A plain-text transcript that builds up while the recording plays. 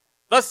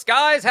The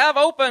skies have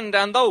opened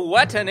and the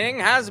wettening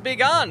has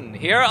begun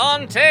here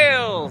on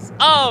Tales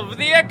of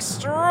the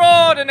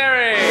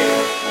Extraordinary.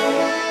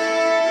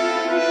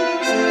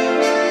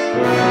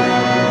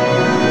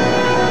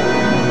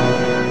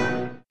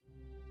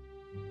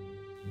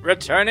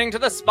 Returning to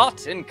the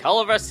spot in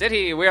Culver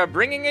City, we are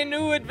bringing a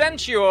new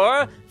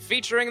adventure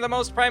featuring the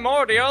most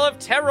primordial of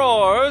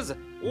terrors,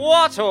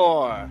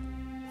 Wator.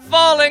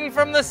 Falling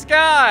from the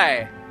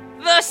sky.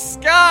 The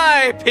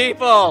Sky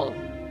People!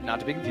 Not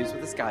to be confused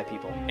with the Sky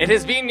People. It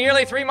has been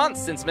nearly 3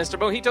 months since Mr.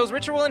 Mojito's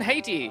ritual in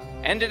Haiti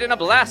ended in a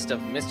blast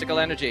of mystical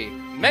energy.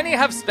 Many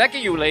have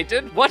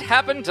speculated what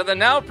happened to the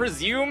now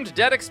presumed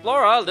dead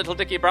explorer, Little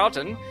Dickie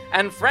Broughton,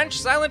 and French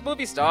silent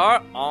movie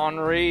star,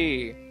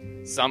 Henri.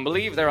 Some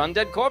believe their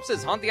undead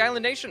corpses haunt the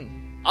island nation.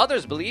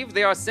 Others believe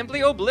they are simply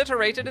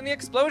obliterated in the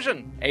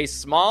explosion. A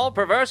small,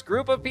 perverse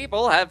group of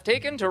people have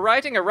taken to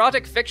writing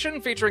erotic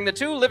fiction featuring the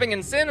two living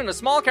in sin in a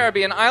small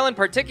Caribbean island,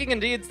 partaking in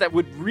deeds that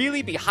would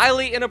really be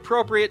highly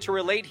inappropriate to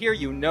relate here.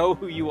 You know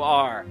who you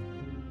are.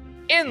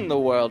 In the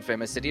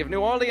world-famous city of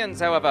New Orleans,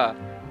 however,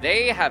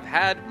 they have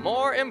had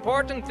more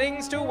important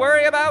things to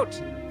worry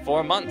about.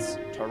 For months,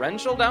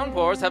 torrential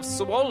downpours have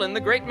swollen the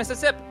Great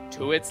Mississippi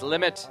to its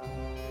limit.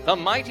 The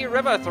mighty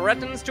river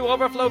threatens to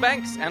overflow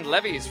banks and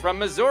levees from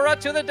Missouri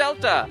to the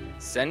Delta,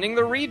 sending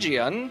the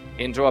region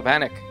into a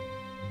panic.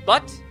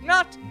 But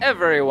not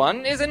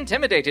everyone is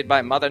intimidated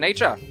by Mother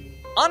Nature.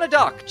 On a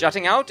dock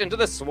jutting out into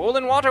the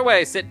swollen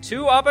waterway sit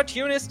two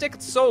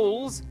opportunistic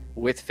souls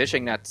with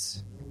fishing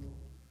nets.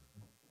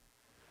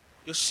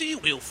 You see,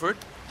 Wilford,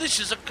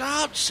 this is a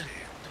godsend.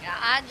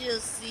 I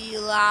just see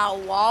a lot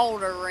of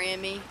water,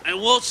 Remy.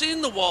 And what's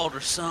in the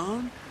water,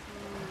 son?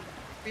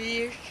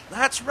 Fish.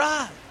 That's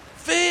right.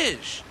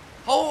 Fish!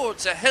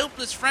 Hordes of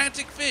helpless,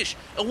 frantic fish,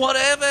 and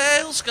whatever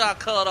else got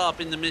caught up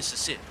in the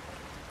Mississippi.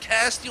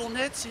 Cast your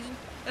nets in,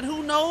 and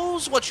who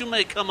knows what you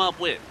may come up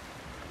with.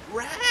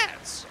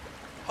 Rats!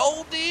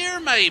 Whole deer,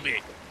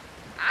 maybe.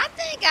 I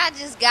think I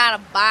just got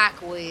a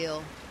bike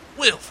wheel.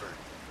 Wilford,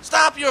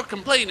 stop your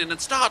complaining and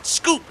start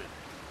scooping.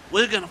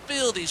 We're gonna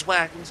fill these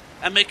wagons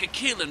and make a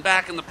killing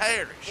back in the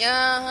parish.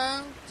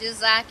 Uh-huh, just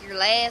like your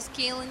last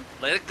killing.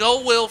 Let it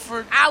go,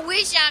 Wilford. I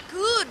wish I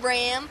could,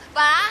 Ram,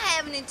 but I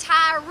have an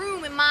entire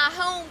room in my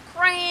home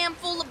crammed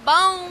full of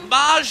bones.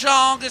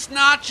 Mahjong is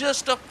not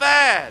just a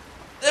fad.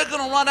 They're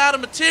gonna run out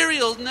of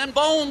materials, and them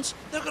bones,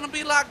 they're gonna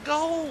be like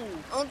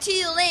gold.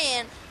 Until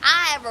then,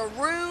 I have a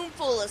room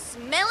full of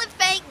smelly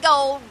fake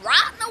gold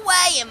rotting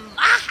away in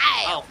my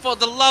house. Oh, for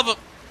the love of...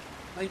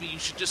 Maybe you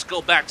should just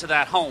go back to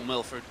that home,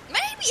 Wilford.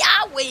 Maybe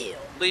I will.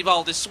 Leave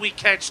all this sweet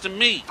catch to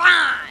me.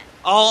 Fine.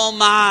 All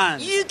mine.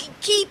 You can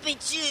keep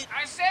it, you...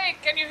 I say,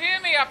 can you hear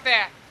me up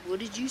there? What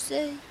did you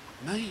say?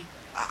 Me?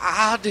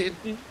 I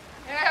didn't.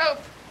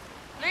 Help!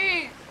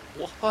 Please!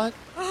 What?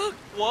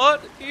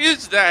 What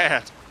is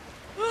that?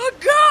 A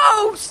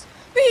ghost!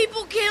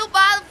 People killed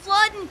by the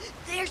flood and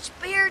their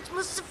spirits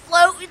must have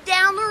floated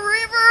down the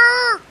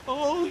river.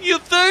 Oh, you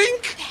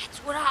think? That's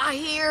what I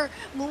hear.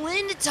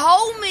 Melinda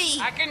told me.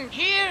 I can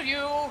hear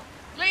you.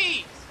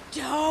 Please!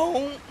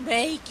 Don't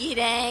make it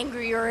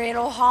angry or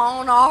it'll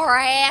haunt our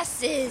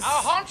asses.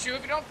 I'll haunt you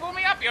if you don't pull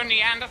me up, you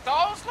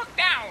Neanderthals. Look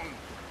down.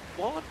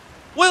 What?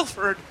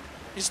 Wilford,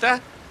 is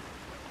that...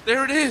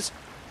 There it is.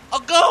 A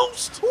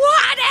ghost!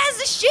 White as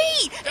a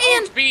sheet!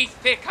 Don't be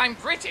thick. I'm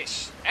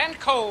British. And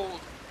cold.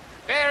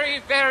 Very,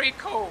 very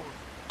cold.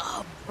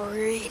 A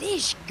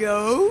British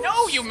ghost?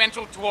 No, you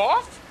mental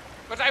dwarf.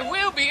 But I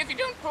will be if you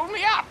don't pull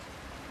me up.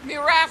 Me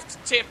raft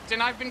tipped,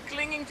 and I've been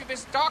clinging to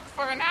this dock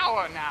for an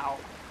hour now.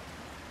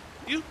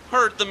 You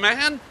heard the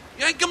man.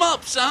 Yank him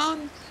up,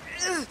 son.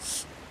 Damn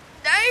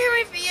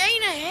if he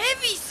ain't a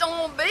heavy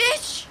son,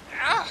 bitch.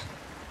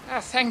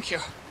 Thank you.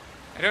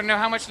 I don't know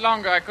how much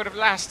longer I could have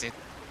lasted.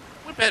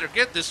 We better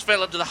get this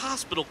fella to the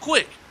hospital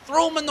quick.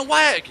 Throw him in the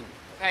wagon.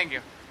 Thank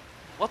you.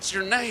 What's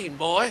your name,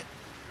 boy?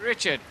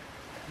 Richard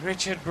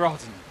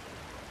Broughton.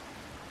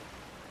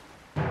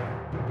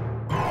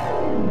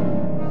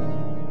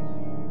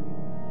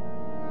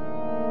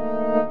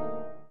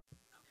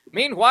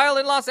 Meanwhile,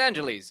 in Los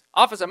Angeles,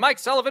 Officer Mike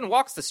Sullivan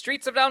walks the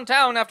streets of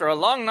downtown after a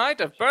long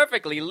night of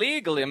perfectly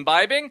legal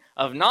imbibing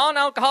of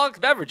non-alcoholic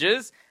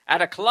beverages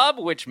at a club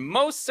which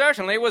most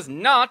certainly was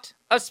not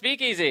a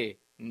speakeasy.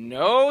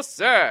 No,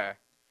 sir.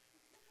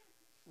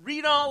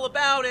 Read all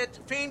about it.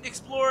 Famed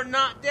explorer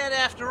not dead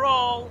after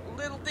all.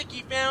 Little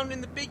Dickie found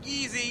in the Big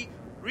Easy.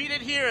 Read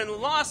it here in the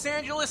Los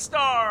Angeles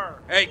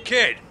Star. Hey,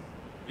 kid,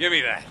 give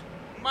me that.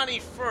 Money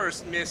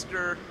first,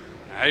 mister.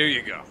 Here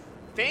you go.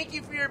 Thank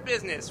you for your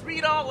business.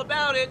 Read all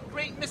about it.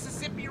 Great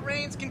Mississippi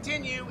rains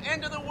continue.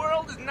 End of the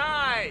world is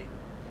nigh.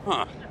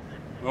 Huh.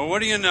 Well,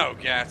 what do you know,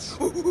 cats?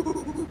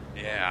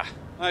 Yeah,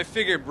 I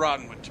figured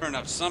Broughton would turn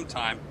up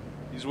sometime.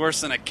 He's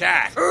worse than a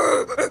cat.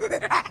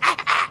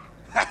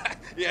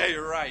 Yeah,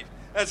 you're right.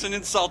 That's an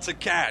insult to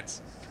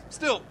cats.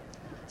 Still,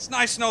 it's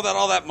nice to know that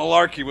all that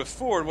malarkey with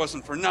Ford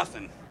wasn't for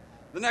nothing.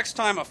 The next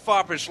time a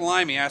foppish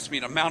limey asks me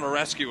to mount a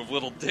rescue of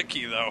Little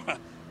Dickie, though,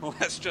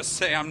 let's just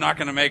say I'm not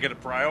going to make it a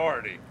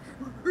priority.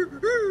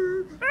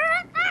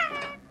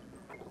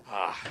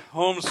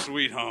 home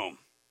sweet home.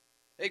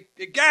 Hey,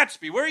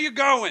 Gatsby, where are you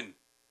going?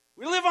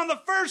 We live on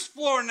the first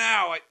floor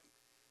now.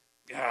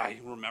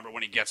 You remember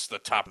when he gets to the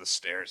top of the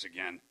stairs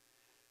again.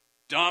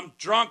 Dumb,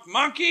 drunk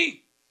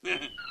monkey!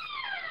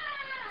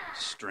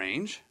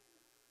 Strange.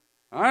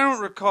 I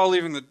don't recall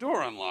leaving the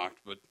door unlocked,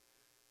 but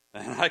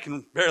I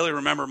can barely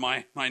remember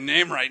my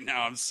name right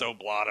now. I'm so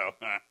blotto.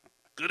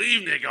 Good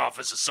evening,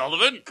 Officer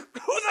Sullivan.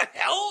 Who the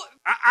hell?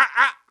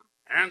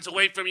 Hands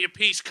away from your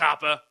piece,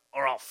 copper,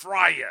 or I'll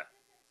fry you.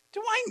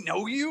 Do I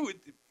know you?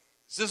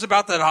 Is this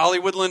about that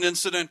Hollywoodland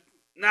incident?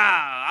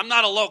 Nah, I'm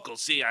not a local,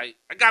 see. I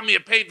got me a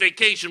paid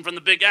vacation from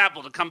the Big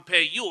Apple to come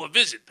pay you a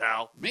visit,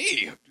 pal.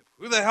 Me?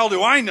 Who the hell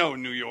do I know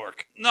in New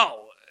York?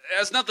 No, it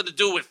has nothing to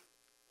do with...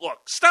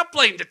 Look, stop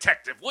playing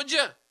detective, would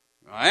you?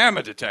 I am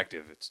a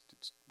detective. It's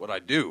what I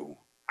do.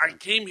 I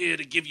came here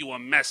to give you a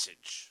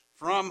message.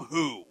 From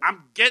who?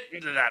 I'm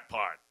getting to that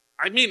part.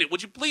 I mean it.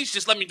 Would you please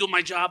just let me do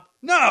my job?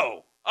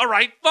 No! All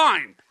right,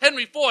 fine.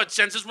 Henry Ford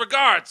sends his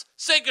regards.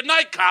 Say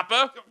goodnight,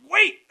 copper.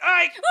 Wait,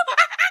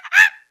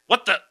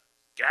 What the...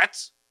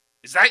 Gats?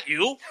 Is that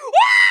you?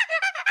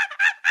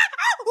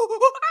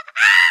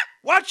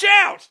 Watch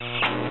out!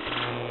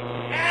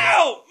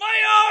 Ow!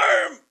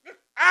 My arm!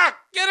 Ah,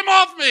 get him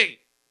off me!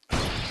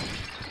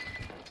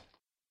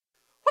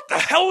 What the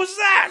hell was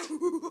that?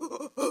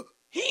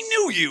 He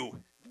knew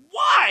you.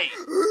 Why?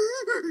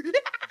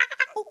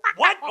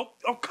 What?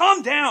 Oh,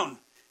 calm down.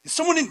 Is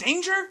someone in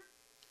danger?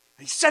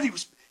 He said he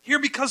was here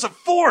because of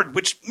Ford,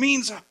 which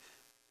means...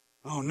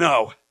 Oh,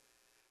 no.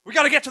 We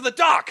gotta get to the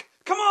dock.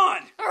 Come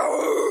on!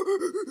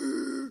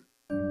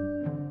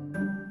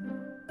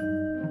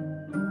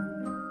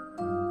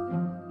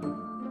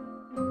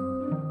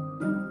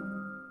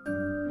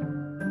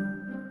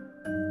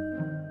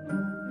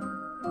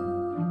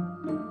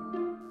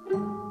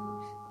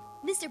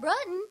 Mr.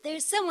 Broughton,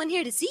 there's someone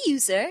here to see you,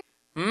 sir.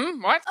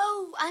 What?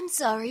 Oh, I'm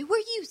sorry. Were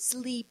you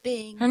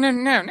sleeping? No,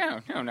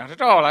 not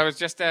at all. I was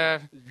just,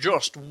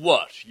 Just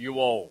what, you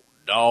old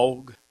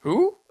dog?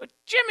 Who?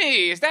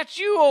 Jimmy, is that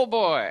you, old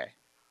boy?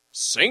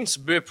 Saints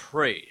be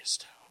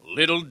praised,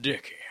 little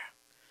Dickie.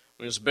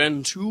 It's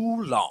been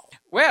too long.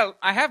 Well,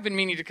 I have been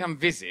meaning to come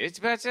visit,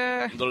 but,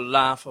 The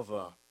life of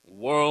a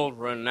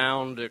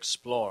world-renowned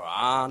explorer,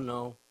 I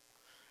know.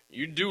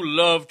 You do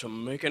love to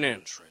make an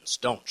entrance,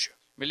 don't you?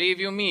 Believe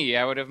you me,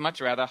 I would have much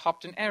rather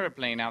hopped an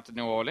aeroplane out to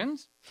New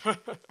Orleans.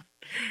 But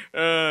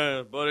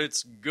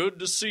it's good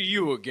to see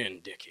you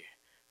again, Dickie.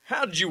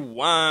 How'd you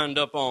wind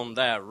up on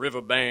that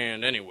river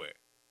band anyway?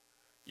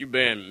 You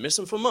been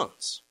missing for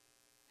months.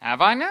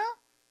 Have I now?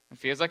 It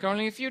feels like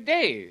only a few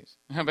days.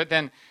 But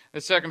then, the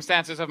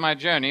circumstances of my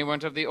journey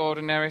weren't of the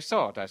ordinary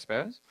sort, I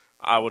suppose.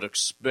 I would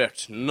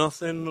expect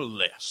nothing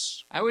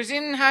less. I was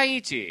in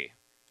Haiti.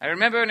 I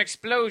remember an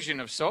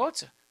explosion of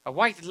sorts, a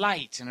white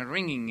light and a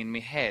ringing in me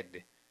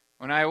head.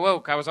 When I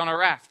awoke, I was on a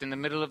raft in the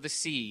middle of the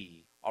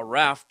sea. A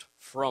raft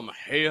from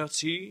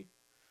Haiti?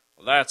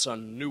 That's a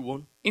new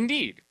one.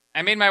 Indeed.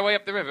 I made my way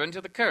up the river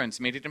until the currents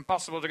made it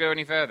impossible to go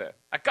any further.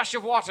 A gush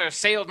of water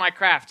sailed my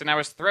craft, and I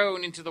was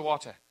thrown into the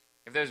water.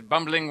 If those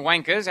bumbling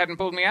wankers hadn't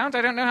pulled me out,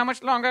 I don't know how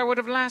much longer I would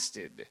have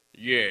lasted.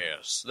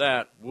 Yes,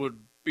 that would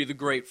be the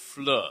Great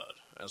Flood,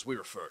 as we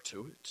refer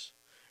to it.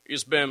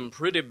 It's been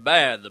pretty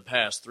bad the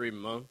past 3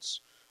 months,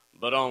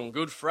 but on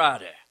Good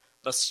Friday,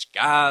 the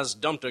skies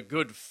dumped a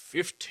good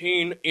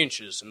 15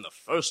 inches in the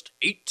first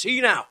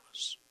 18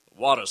 hours.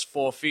 The water's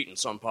 4 feet in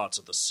some parts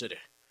of the city.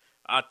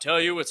 I tell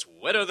you, it's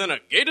wetter than a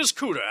gator's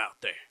cooter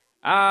out there.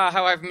 Ah,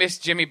 how I've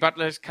missed Jimmy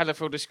Butler's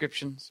colorful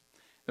descriptions.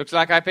 Looks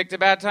like I picked a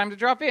bad time to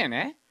drop in,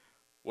 eh?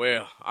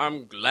 Well,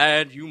 I'm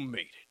glad you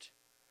made it.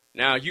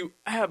 Now, you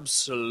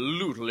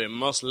absolutely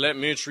must let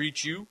me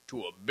treat you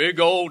to a big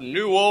old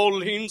New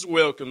Orleans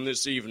welcome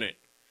this evening.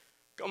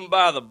 Come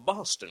by the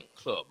Boston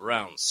Club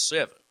round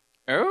 7.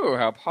 Oh,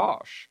 how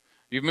posh.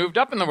 You've moved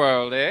up in the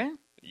world, eh?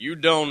 You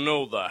don't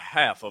know the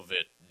half of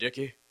it,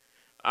 Dickie.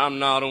 I'm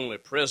not only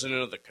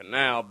president of the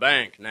Canal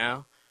Bank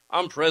now,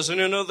 I'm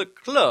president of the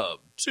club,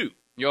 too.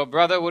 Your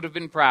brother would have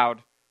been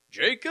proud.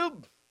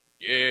 Jacob?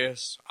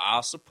 Yes, I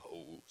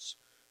suppose.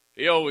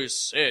 He always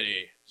said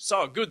he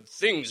saw good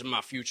things in my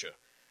future.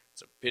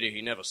 It's a pity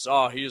he never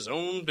saw his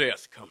own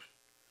death coming.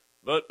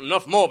 But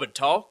enough morbid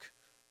talk.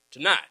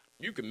 Tonight,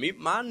 you can meet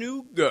my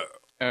new girl.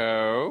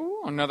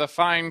 Oh, another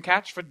fine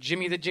catch for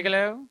Jimmy the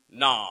Gigolo?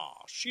 Nah,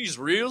 she's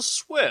real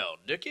swell,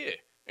 Dickie.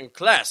 And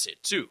classy,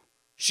 too.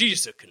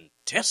 She's a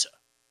Contessa.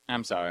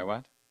 I'm sorry,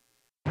 what?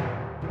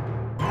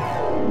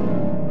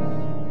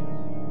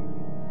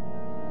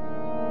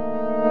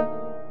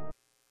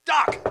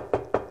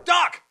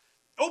 Doc!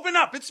 Open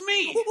up, it's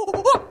me!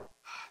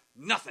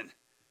 Nothing.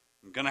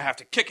 I'm gonna have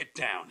to kick it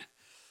down.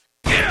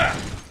 Yeah!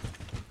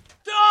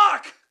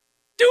 Doc!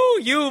 Do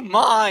you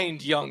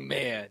mind, young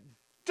man?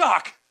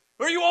 Doc,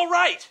 are you all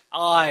right?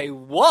 I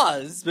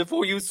was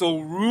before you so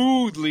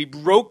rudely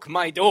broke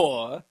my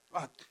door.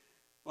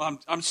 Well,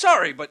 I'm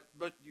sorry, but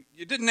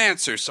you didn't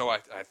answer, so I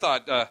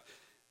thought,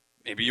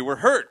 maybe you were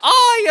hurt.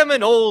 I am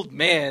an old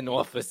man,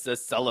 Officer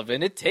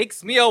Sullivan. It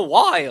takes me a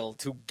while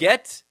to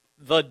get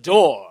the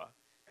door.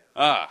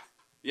 Ah,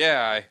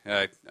 Yeah,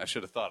 I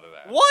should have thought of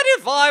that. What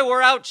if I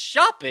were out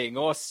shopping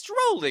or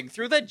strolling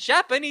through the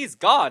Japanese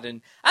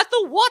garden at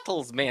the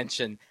Wattles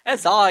mansion,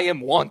 as I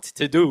am wont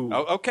to do?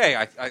 Oh, okay,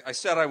 I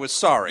said I was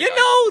sorry. You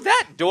know,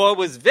 that door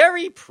was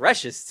very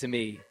precious to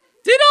me.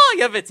 Did I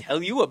ever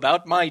tell you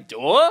about my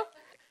door?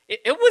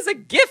 It was a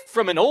gift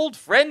from an old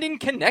friend in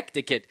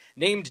Connecticut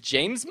named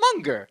James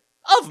Munger,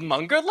 of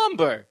Munger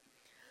Lumber.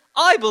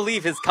 I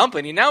believe his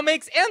company now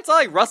makes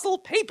anti-rustle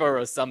paper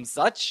or some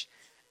such.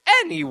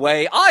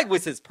 Anyway, I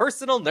was his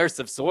personal nurse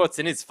of sorts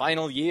in his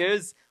final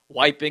years,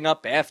 wiping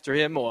up after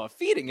him or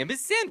feeding him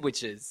his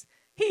sandwiches.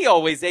 He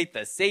always ate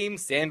the same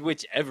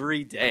sandwich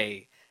every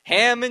day.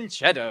 Ham and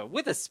cheddar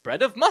with a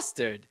spread of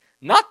mustard.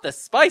 Not the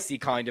spicy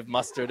kind of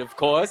mustard, of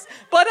course,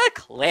 but a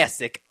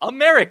classic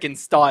American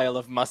style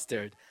of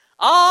mustard.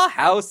 Ah,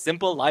 how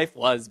simple life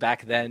was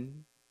back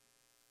then.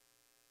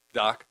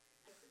 Doc?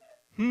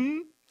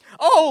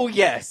 Oh,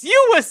 yes,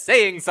 you were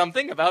saying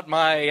something about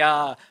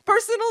my,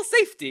 personal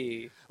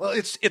safety. Well,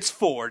 it's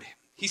Ford.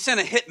 He sent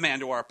a hitman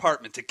to our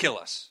apartment to kill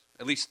us.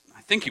 At least,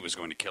 I think he was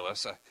going to kill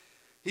us.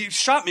 He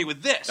shot me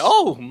with this.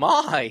 Oh,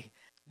 my.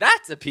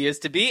 That appears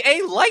to be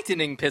a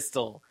lightning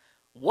pistol.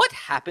 What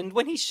happened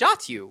when he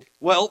shot you?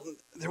 Well,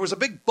 there was a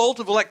big bolt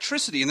of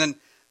electricity and then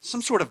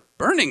some sort of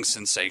burning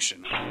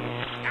sensation.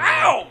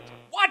 Ow!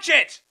 Watch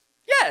it!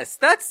 Yes,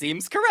 that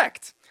seems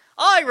correct.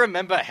 I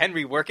remember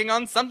Henry working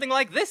on something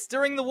like this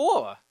during the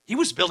war. He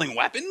was building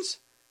weapons?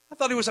 I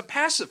thought he was a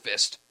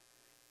pacifist.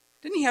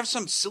 Didn't he have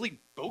some silly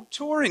boat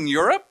tour in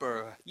Europe,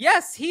 or...?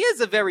 Yes, he is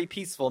a very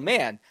peaceful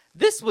man.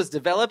 This was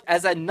developed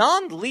as a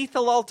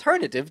non-lethal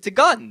alternative to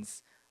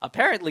guns.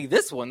 Apparently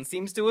this one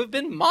seems to have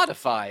been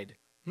modified.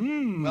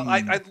 Well,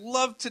 I'd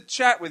love to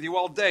chat with you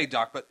all day,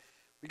 Doc, but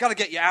we gotta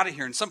get you out of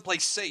here in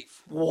someplace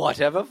safe.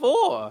 Whatever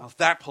for? Well, if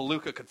that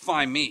Palooka could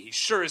find me, he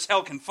sure as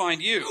hell can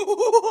find you.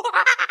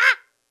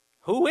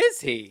 Who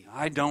is he?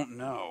 I don't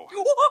know.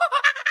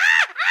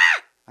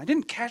 I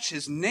didn't catch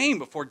his name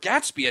before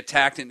Gatsby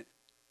attacked and...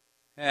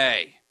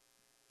 Hey,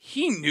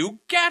 he knew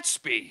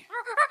Gatsby.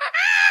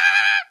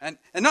 And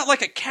not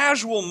like a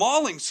casual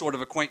mauling sort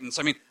of acquaintance.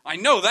 I mean, I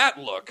know that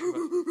look.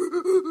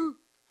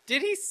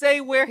 Did he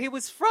say where he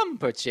was from,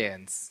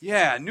 perchance?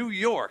 Yeah, New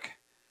York.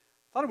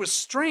 Thought it was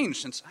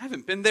strange since I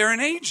haven't been there in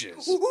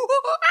ages.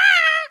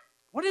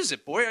 What is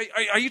it, boy?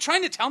 Are you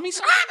trying to tell me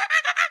something?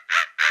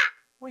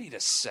 Wait a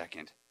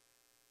second.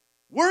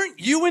 Weren't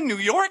you in New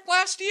York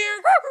last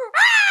year?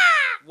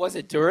 Was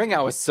it during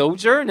our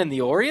sojourn in the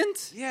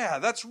Orient? Yeah,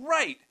 that's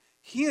right.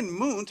 He and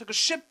Moon took a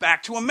ship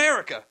back to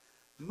America.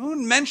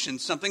 Moon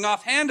mentioned something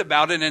offhand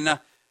about it and,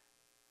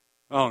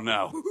 Oh,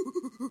 no.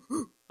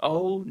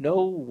 Oh,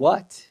 no,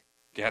 what?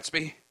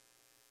 Gatsby,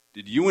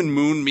 did you and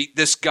Moon meet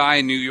this guy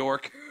in New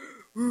York?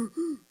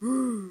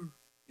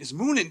 Is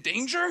Moon in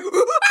danger?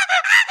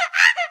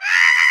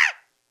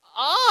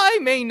 I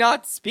may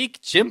not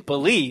speak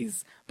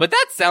Chimpalese, but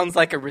that sounds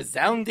like a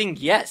resounding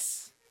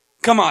yes.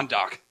 Come on,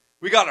 Doc.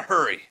 We gotta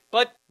hurry.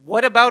 But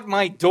what about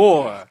my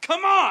door?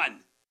 Come on!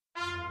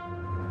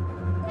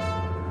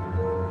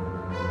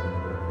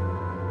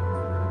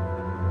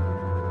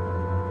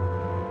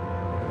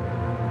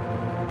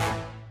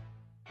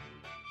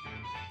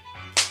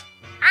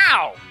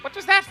 Ow! What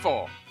was that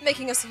for?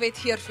 Making us wait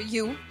here for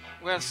you.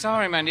 Well,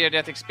 sorry my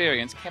near-death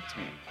experience kept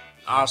me.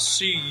 I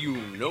see you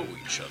know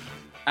each other.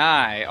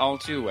 Aye, all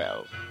too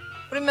well.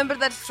 Remember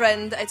that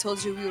friend I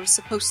told you we were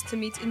supposed to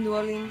meet in New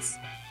Orleans?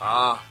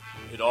 Ah,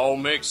 it all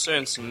makes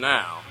sense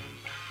now.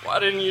 Why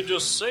didn't you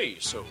just say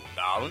so,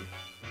 darling?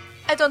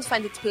 I don't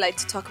find it polite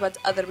to talk about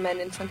other men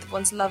in front of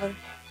one's lover.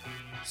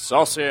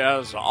 Saucy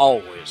as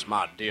always,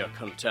 my dear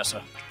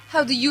Contessa.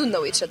 How do you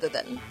know each other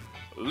then?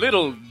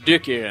 Little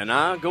Dickie and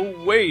I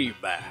go way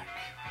back.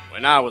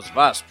 When I was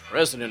vice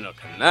president of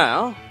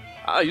Canal,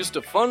 I used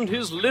to fund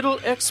his little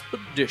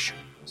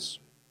expeditions.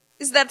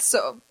 Is that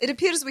so? It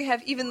appears we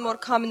have even more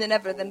common than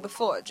ever than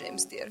before,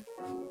 James dear.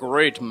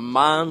 Great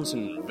minds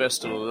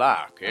invest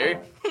alike, eh?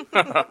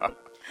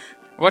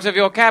 What of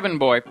your cabin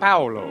boy,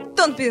 Paolo?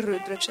 Don't be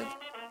rude, Richard.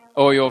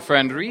 Or your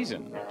friend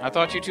Reason? I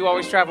thought you two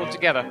always traveled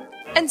together.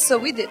 And so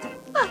we did.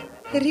 Ah,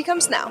 here he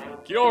comes now.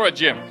 Kia ora,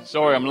 Jim.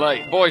 Sorry I'm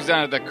late. Boys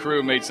down at the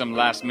crew made some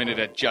last-minute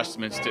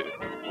adjustments to...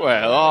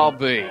 Well, I'll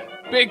be.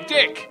 Big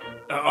Dick!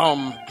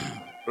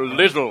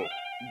 Little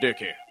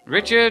Dickie.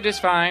 Richard is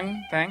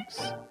fine, thanks.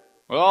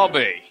 Well, I'll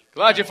be.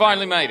 Glad you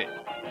finally made it.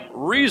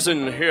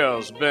 Reason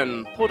here's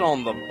been put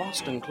on the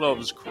Boston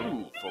Club's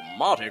crew for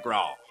Mardi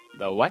Gras.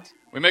 The what?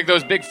 We make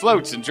those big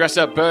floats and dress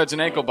up birds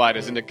and ankle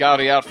biters into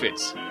gaudy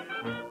outfits.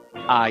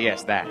 Ah,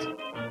 yes, that.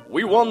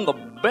 We won the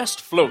best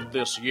float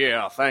this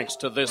year, thanks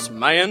to this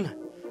man.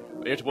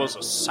 It was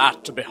a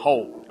sight to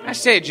behold. I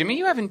say, Jimmy,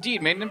 you have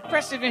indeed made an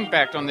impressive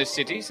impact on this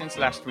city since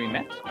last we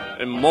met.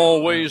 In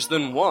more ways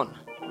than one.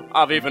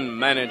 I've even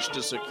managed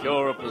to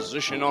secure a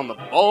position on the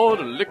board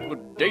of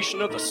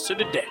liquidation of the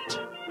city debt.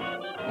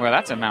 Well,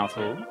 that's a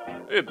mouthful.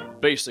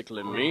 It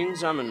basically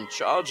means I'm in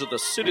charge of the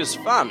city's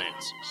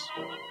finances.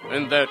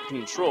 And that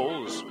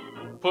controls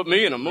put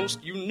me in a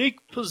most unique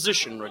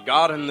position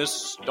regarding this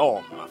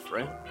storm, my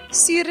friend.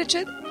 See,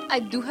 Richard, I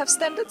do have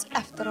standards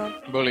after all.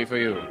 Bully for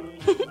you.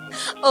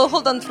 Oh,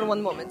 hold on for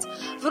one moment.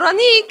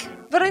 Veronique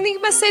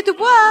Massé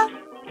Dubois.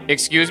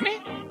 Excuse me?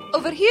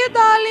 Over here,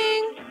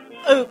 darling.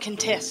 Oh,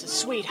 Contessa,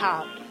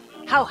 sweetheart,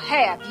 how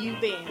have you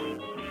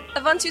been?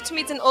 I want you to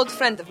meet an old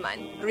friend of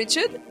mine.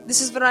 Richard, this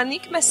is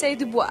Veronique Massé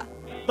Dubois.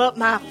 But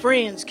my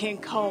friends can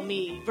call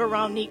me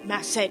Veronique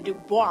Massé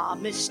Dubois,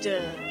 Mr.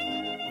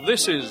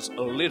 This is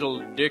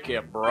Little Dickie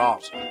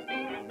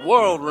Broughton,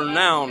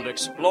 world-renowned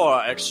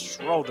explorer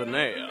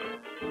extraordinaire.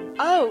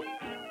 Oh,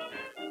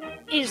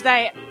 is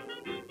that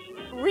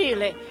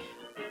really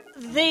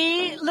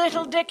the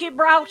Little Dickie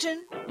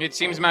Broughton? It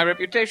seems my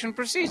reputation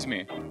precedes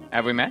me.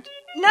 Have we met?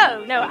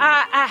 No,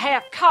 I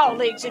have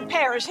colleagues in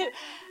Paris who...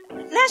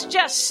 Let's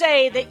just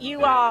say that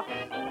you are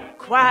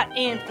quite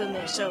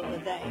infamous over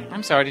there.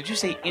 I'm sorry, did you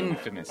say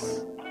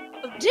infamous?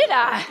 Did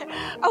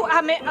I? Oh,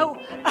 I meant,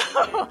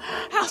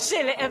 how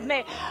silly of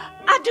me.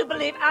 I do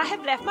believe I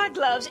have left my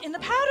gloves in the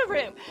powder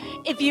room.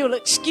 If you'll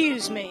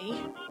excuse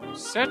me.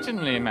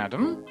 Certainly,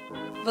 madam.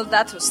 Well,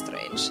 that was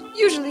strange.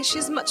 Usually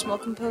she's much more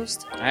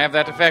composed. I have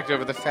that effect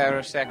over the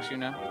fairer sex, you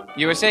know.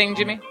 You were saying,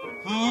 Jimmy?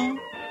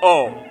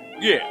 Oh,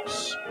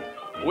 yes.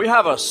 We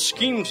have a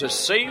scheme to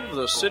save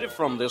the city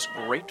from this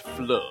great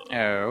flood.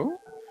 Oh?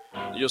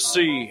 You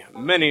see,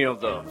 many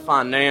of the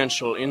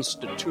financial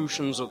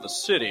institutions of the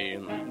city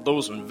and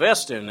those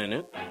investing in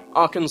it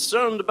are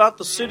concerned about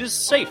the city's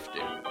safety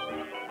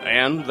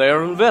and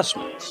their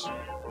investments.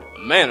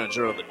 The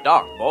manager of the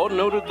dock board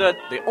noted that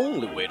the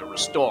only way to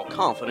restore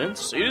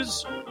confidence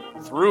is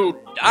through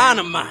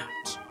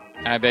dynamite.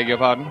 I beg your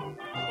pardon?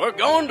 We're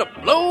going to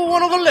blow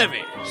one of the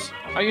levees.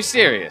 Are you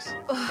serious?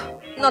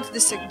 Not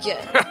this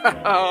again.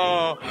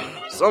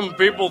 Some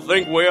people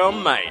think we are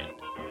mad.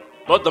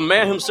 But the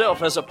mayor himself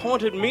has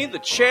appointed me the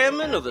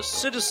chairman of the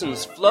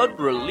Citizens Flood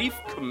Relief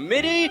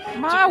Committee.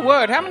 My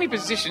word, how many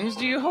positions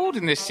do you hold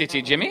in this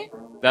city, Jimmy?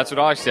 That's what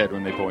I said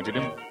when they appointed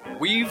him.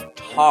 We've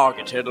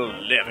targeted a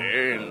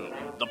levee in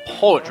the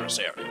Poitras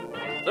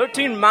area,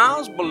 13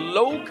 miles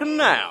below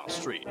Canal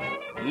Street.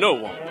 No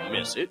one will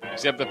miss it.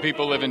 Except the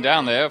people living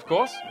down there, of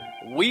course.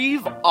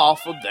 We've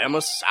offered them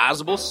a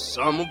sizable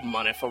sum of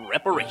money for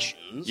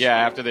reparations. Yeah,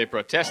 after they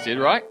protested,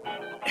 right?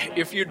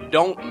 If you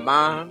don't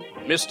mind,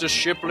 Mr.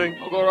 Shipling.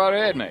 I'll go right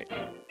ahead, mate.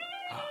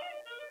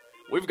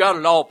 We've got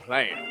it all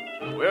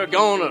planned. We're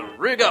going to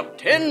rig up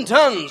 10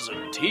 tons of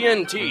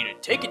TNT to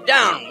take it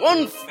down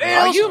one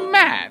fell... Are you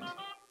mad?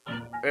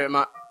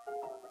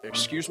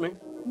 Excuse me?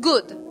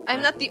 Good.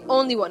 I'm not the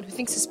only one who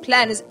thinks his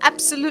plan is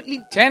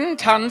absolutely... 10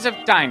 tons of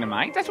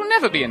dynamite? That will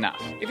never be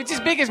enough. If it's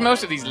as big as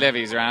most of these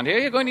levees around here,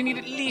 you're going to need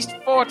at least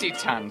 40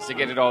 tons to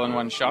get it all in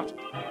one shot.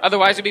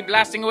 Otherwise, you'll be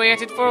blasting away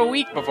at it for a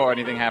week before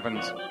anything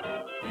happens.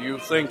 You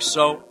think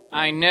so?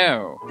 I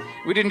know.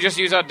 We didn't just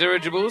use our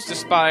dirigibles to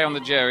spy on the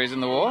Jerrys in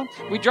the war.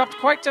 We dropped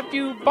quite a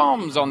few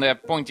bombs on their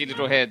pointy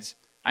little heads.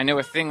 I know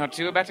a thing or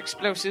two about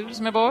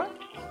explosives, my boy.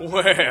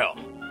 Well,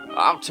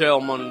 I'll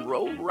tell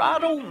Monroe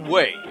right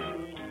away.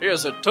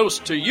 Here's a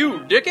toast to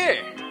you,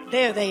 Dickie.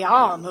 There they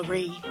are,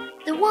 Marie.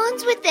 The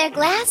ones with their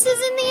glasses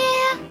in the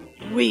air?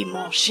 Oui,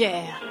 mon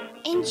cher.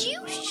 And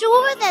you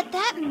sure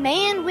that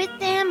man with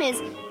them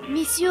is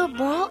Monsieur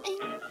Broughton?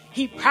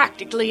 He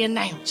practically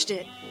announced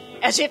it,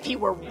 as if he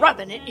were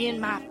rubbing it in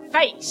my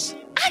face.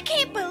 I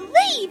can't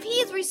believe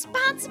he is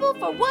responsible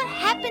for what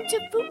happened to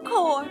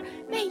Foucault.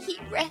 May he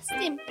rest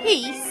in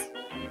peace.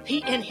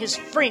 He and his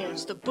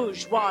friends, the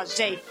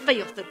bourgeoisie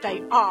filth that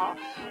they are,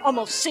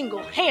 almost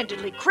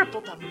single-handedly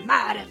crippled the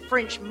mighty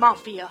French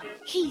mafia.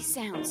 He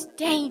sounds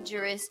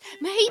dangerous.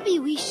 Maybe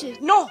we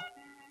should... No!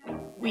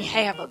 We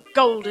have a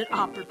golden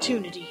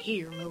opportunity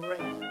here,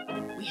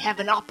 Marie. We have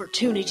an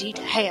opportunity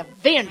to have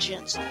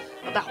vengeance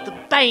about the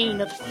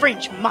bane of the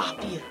French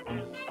mafia.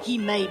 He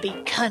may be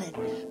cunning,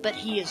 but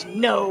he is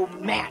no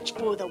match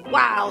for the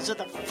wiles of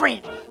the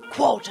French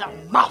Quarter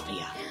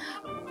Mafia.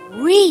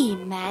 Oui,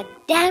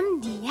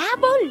 Madame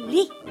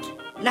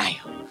Diabolique.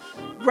 Now,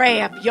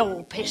 grab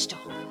your pistol.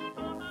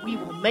 We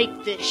will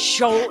make this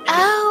short.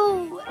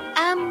 About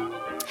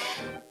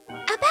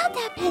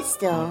that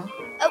pistol.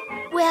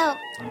 Well,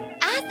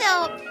 I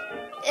thought,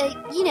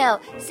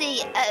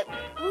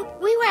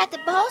 we were at the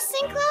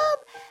Boston Club.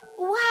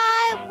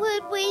 Why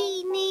would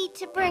we need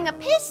to bring a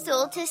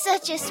pistol to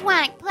such a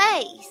swank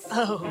place?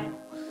 Oh,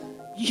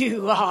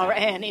 you are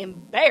an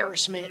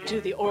embarrassment to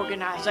the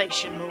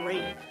organization,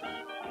 Marie.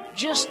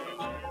 Just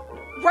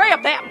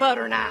grab that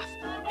butter knife.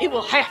 It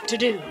will have to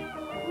do.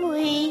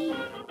 Oui.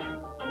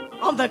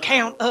 On the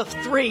count of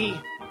 3.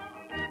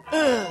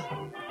 Death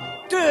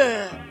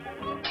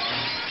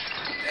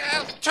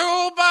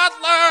to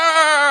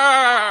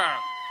Butler!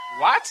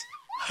 What?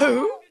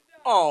 Who?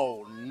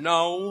 Oh,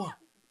 no.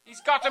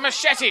 He's got a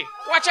machete.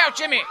 Watch out,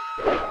 Jimmy.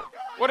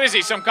 What is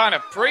he, some kind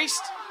of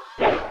priest?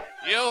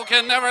 You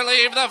can never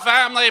leave the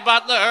family,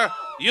 Butler.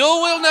 You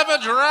will never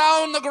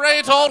drown the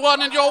great old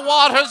one in your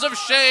waters of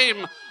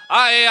shame.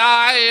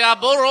 I,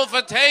 Burro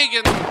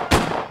Fatagan.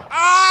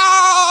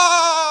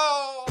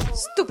 Ow!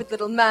 Stupid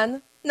little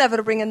man.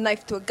 Never bring a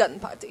knife to a gun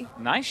party.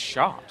 Nice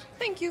shot.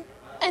 Thank you.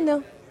 I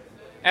know.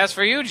 As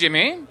for you,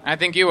 Jimmy, I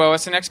think you owe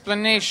us an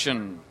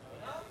explanation.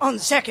 On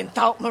second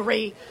thought,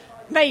 Marie,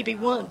 maybe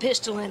one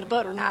pistol and a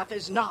butter knife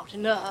is not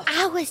enough.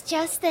 I was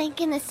just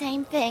thinking the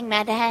same thing,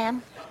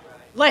 madame.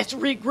 Let's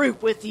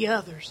regroup with the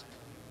others.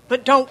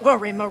 But don't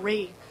worry,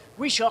 Marie.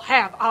 We shall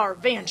have our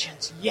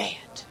vengeance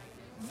yet.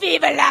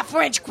 Vive la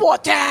French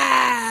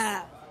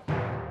Quarter!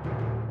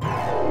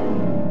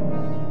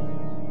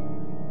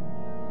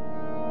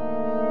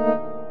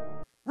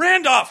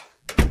 Randolph!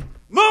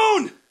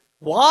 Moon!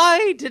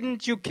 Why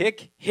didn't you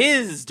kick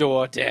his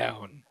door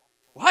down?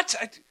 What?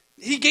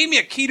 He gave me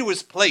a key to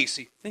his place.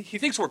 He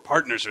thinks we're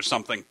partners or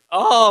something.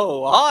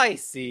 Oh, I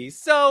see.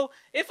 So,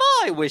 if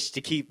I wish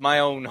to keep my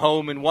own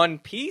home in one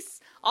piece,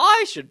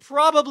 I should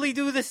probably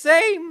do the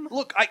same.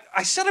 Look,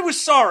 I said I was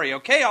sorry,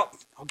 okay?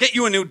 I'll get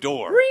you a new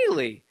door.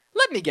 Really?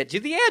 Let me get you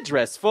the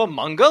address for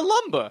Munger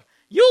Lumber.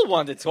 You'll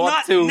want to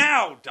talk to... Not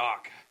now,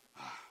 Doc.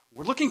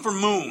 We're looking for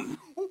Moon.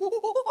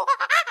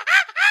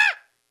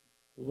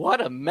 What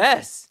a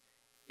mess.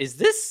 Is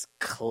this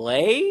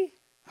Clay?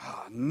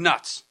 Oh,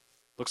 nuts.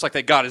 Looks like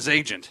they got his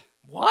agent.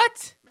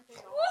 What?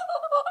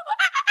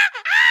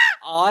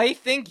 I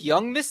think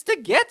young Mr.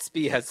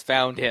 Gatsby has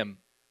found him.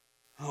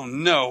 Oh,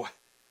 no.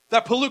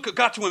 That palooka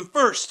got to him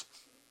first.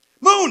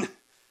 Moon!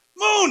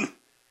 Moon!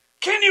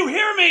 Can you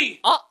hear me?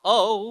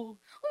 Uh-oh.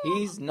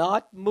 He's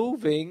not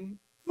moving.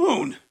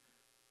 Moon!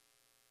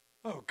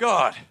 Oh,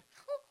 God.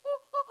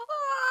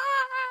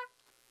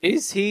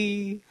 Is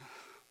he...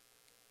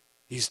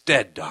 He's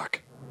dead,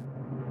 Doc.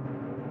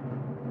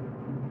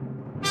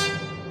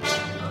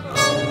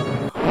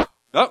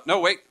 Oh, no,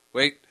 wait.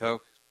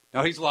 Oh,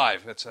 no, he's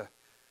alive. Let's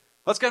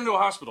get him to a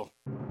hospital.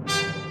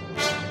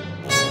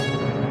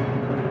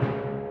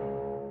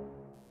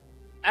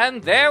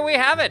 And there we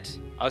have it.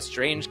 A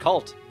strange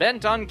cult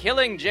bent on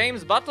killing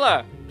James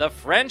Butler. The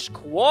French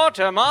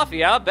Quarter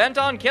Mafia bent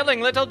on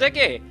killing Little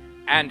Dicky.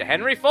 And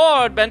Henry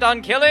Ford bent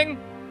on killing,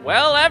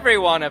 well,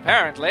 everyone,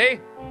 apparently.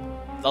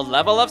 The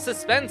level of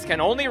suspense can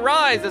only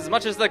rise as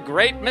much as the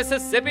great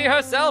Mississippi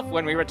herself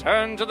when we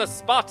return to the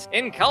spot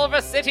in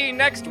Culver City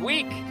next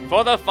week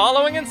for the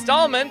following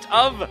installment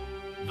of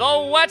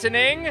The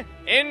Wettening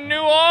in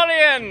New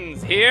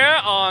Orleans, here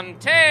on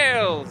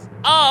Tales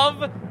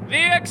of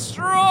the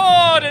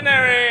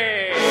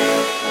Extraordinary.